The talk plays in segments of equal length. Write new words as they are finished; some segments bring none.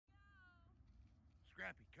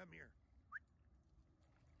Scrappy, come here.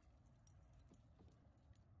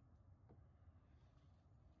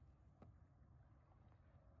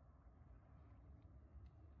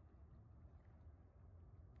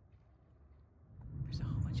 There's a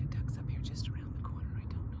whole bunch of ducks up here just around the corner. I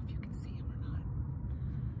don't know if you can see them or not.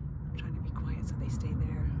 I'm trying to be quiet so they stay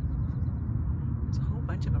there. There's a whole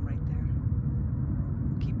bunch of them right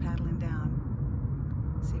there. Keep paddling down.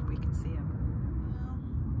 See if we can see them.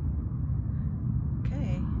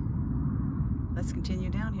 Okay. Let's continue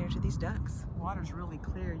down here to these ducks. The water's really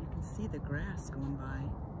clear. You can see the grass going by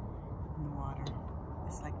in the water.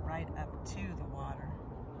 It's like right up to the water.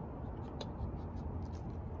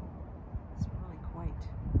 It's really quite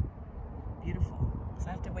beautiful. So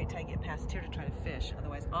I have to wait till I get past here to try to fish.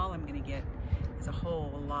 Otherwise, all I'm going to get is a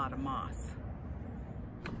whole lot of moss.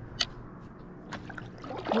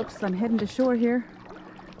 Oops, I'm heading to shore here.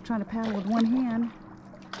 I'm trying to paddle with one hand.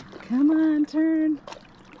 Come on, turn.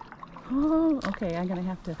 Oh, okay, I'm gonna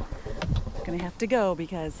have to go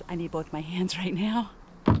because I need both my hands right now.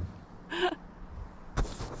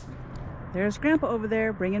 There's Grandpa over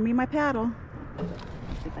there bringing me my paddle.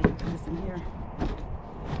 Let's see if I can put this in here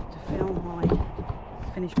to film while I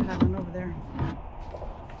finish paddling over there.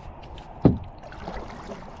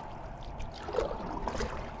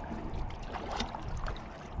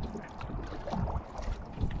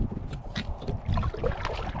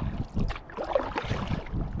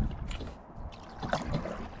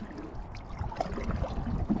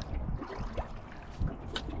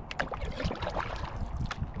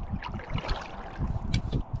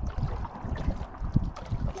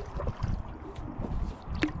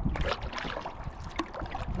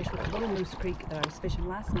 Moose Creek that I was fishing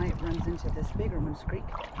last night runs into this bigger Moose Creek.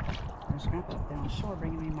 There's Grandpa up there on the shore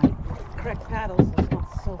bringing me my correct paddle, so it's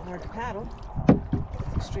not so hard to paddle.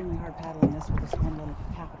 It's extremely hard paddling this with this one little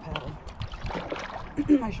half a paddle.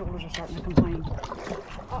 My shoulders are starting to complain.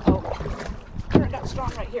 Uh-oh. Current got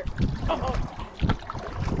strong right here. Uh-oh.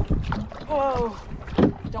 Oh.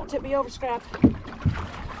 Don't tip me over, Scrap.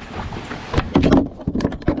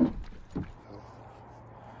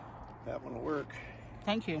 That one will work.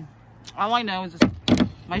 Thank you. All I know is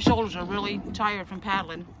my shoulders are really tired from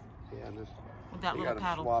paddling. Yeah, and with that little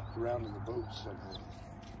paddle. Swapped around in the boat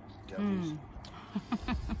somehow.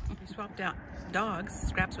 We swapped out dogs.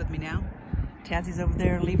 Scrap's with me now. Tazzie's over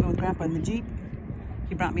there leaving with Grandpa in the Jeep.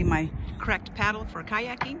 He brought me my correct paddle for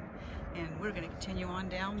kayaking, and we're going to continue on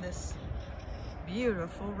down this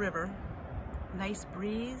beautiful river. Nice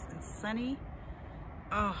breeze and sunny.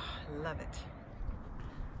 Oh, love it.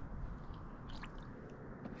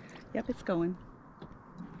 Yep, it's going.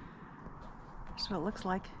 That's what it looks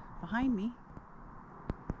like behind me.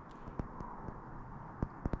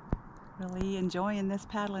 Really enjoying this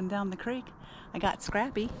paddling down the creek. I got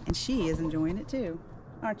Scrappy, and she is enjoying it too.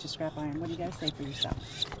 Aren't you, Scrap Iron? What do you guys say for yourself?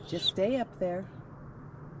 Just stay up there.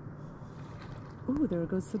 Ooh, there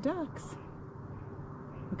goes the ducks.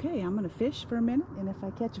 Okay, I'm gonna fish for a minute, and if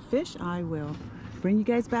I catch a fish, I will bring you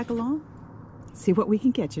guys back along. See what we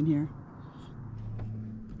can catch in here.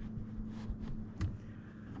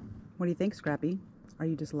 What do you think, Scrappy? Are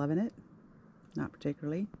you just loving it? Not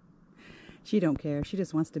particularly. She don't care. She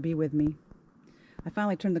just wants to be with me. I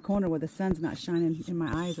finally turned the corner where the sun's not shining in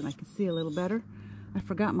my eyes and I can see a little better. I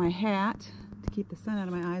forgot my hat to keep the sun out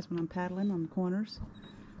of my eyes when I'm paddling on the corners.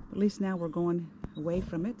 But at least now we're going away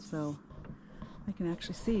from it, so I can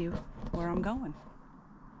actually see where I'm going.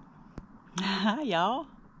 Hi, y'all.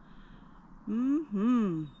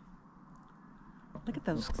 Look at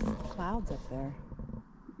those clouds up there.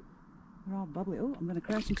 They're all bubbly. Oh, I'm going to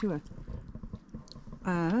crash into a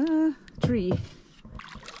tree.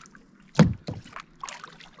 See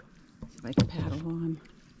if I can paddle while I'm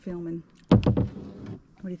filming.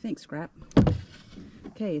 What do you think, Scrap?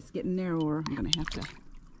 Okay, it's getting narrower. I'm going to have to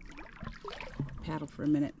paddle for a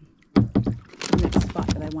minute. The next spot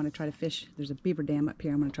that I want to try to fish, there's a beaver dam up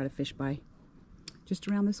here I'm going to try to fish by. Just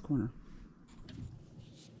around this corner.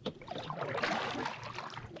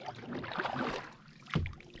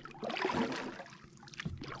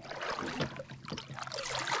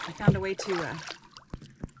 I found a way to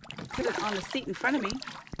put it on the seat in front of me.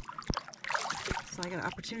 So I got an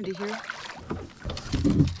opportunity here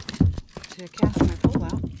to cast my pole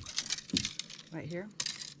out right here.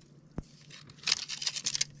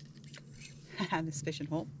 This fishing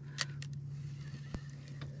hole.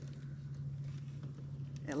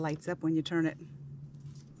 It lights up when you turn it.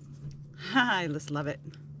 I just love it.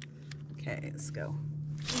 Okay, let's go.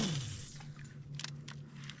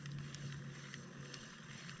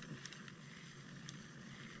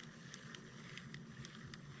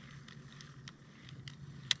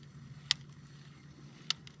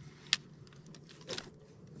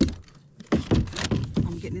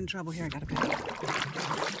 trouble here. I gotta paddle.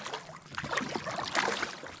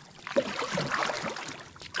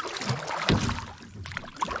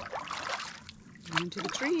 Into the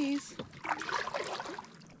trees.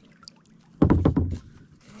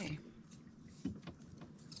 Okay.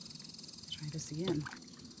 Try this again.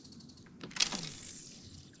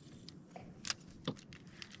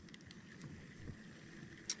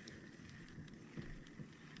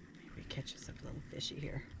 Maybe catch us a little fishy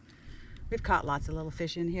here. We've caught lots of little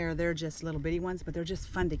fish in here. They're just little bitty ones, but they're just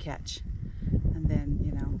fun to catch. And then,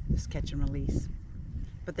 you know, just catch and release.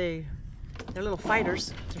 But they're little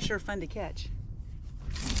fighters. They're sure fun to catch.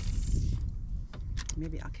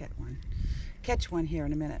 Maybe I'll catch one here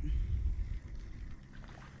in a minute.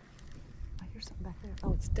 I hear something back there.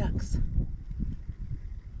 Oh, it's ducks.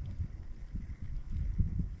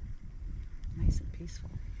 Nice and peaceful.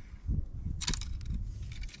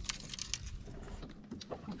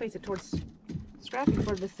 I'll face it towards Scrappy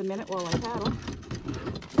for just a minute while I paddle.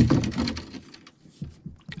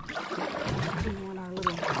 Continue on our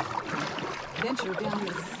little adventure down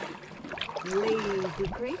this lazy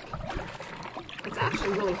creek. It's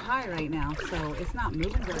actually really high right now, so it's not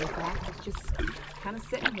moving very fast. It's just kind of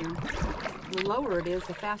sitting here. The lower it is,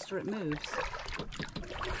 the faster it moves.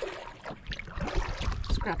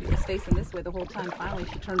 Scrappy was facing this way the whole time. Finally,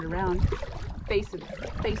 she turned around, face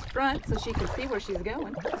front, so she can see where she's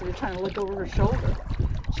going. So we're trying to look over her shoulder.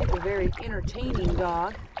 She's a very entertaining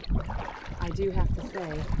dog. I do have to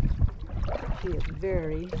say, she is a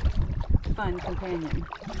very fun companion.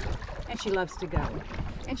 And she loves to go.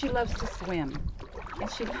 And she loves to swim. And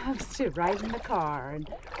she loves to ride in the car, and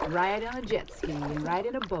ride on a jet ski, and ride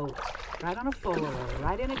in a boat, ride on a four-wheeler,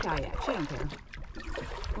 ride in a kayak. She don't care.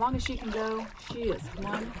 As long as she can go, she is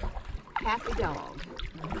one happy dog.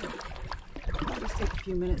 Just take a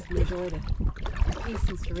few minutes and enjoy the peace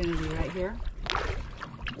and serenity right here.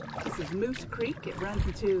 This is Moose Creek. It runs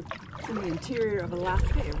into, it's in the interior of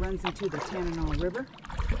Alaska. It runs into the Tanana River,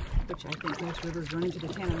 which I think most rivers run into the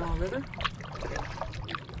Tanana River.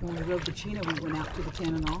 When we rode the Chena, we went out to the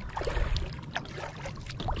Tanana.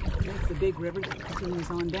 That's the big river that continues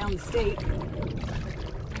on down the state.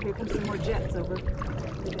 Here comes some more jets over.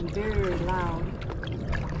 They've been very loud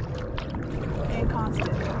and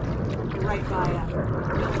constant. They're right by a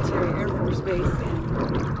military Air Force base,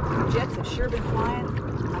 and jets have sure been flying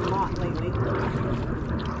a lot lately.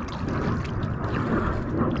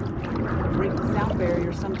 Break the sound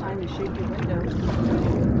barrier sometime and shake your window. I don't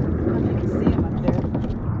know if you can see them up there.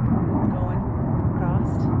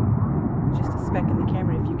 Just a speck in the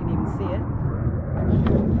camera if you can even see it.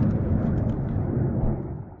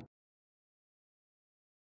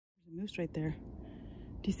 There's a moose right there.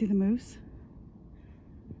 Do you see the moose?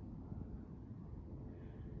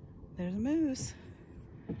 There's a moose.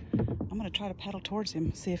 I'm going to try to paddle towards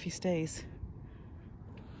him, see if he stays.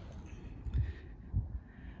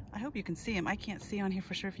 I hope you can see him. I can't see on here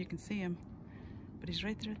for sure if you can see him, but he's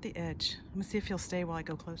right there at the edge. I'm going to see if he'll stay while I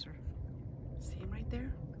go closer. See him right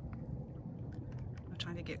there? I'm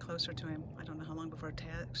trying to get closer to him. I don't know how long before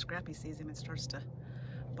Scrappy sees him and starts to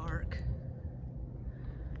bark.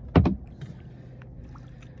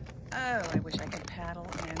 Oh, I wish I could paddle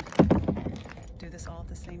and do this all at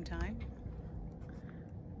the same time.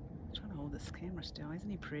 I'm trying to hold this camera still. Isn't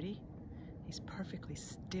he pretty? He's perfectly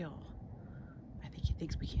still. I think he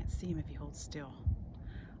thinks we can't see him if he holds still.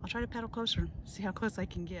 I'll try to paddle closer, see how close I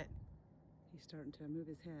can get. He's starting to move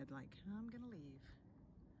his head like, I'm gonna leave.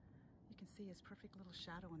 You can see his perfect little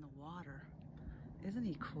shadow in the water. Isn't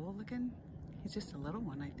he cool looking? He's just a little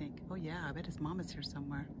one, I think. Oh yeah, I bet his mama's here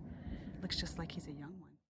somewhere. Looks just like he's a young one.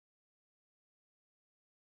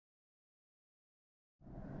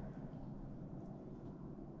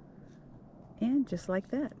 And just like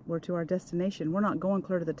that, we're to our destination. We're not going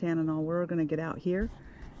clear to the Tanana. We're gonna get out here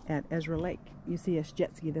at Ezra Lake. You see us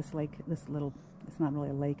jet ski this lake, this little, it's not really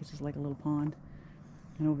a lake, it's just like a little pond.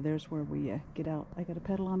 And over there's where we get out. I got to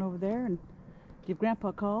pedal on over there and give Grandpa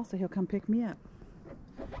a call so he'll come pick me up.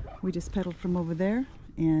 We just pedaled from over there,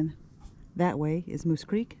 and that way is Moose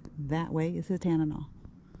Creek, that way is the Tanana.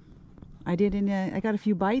 I got a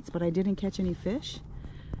few bites, but I didn't catch any fish.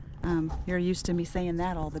 You're used to me saying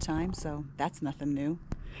that all the time, so that's nothing new.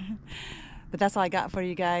 But that's all I got for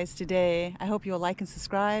you guys today. I hope you'll like and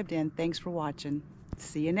subscribe, and thanks for watching.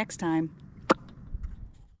 See you next time.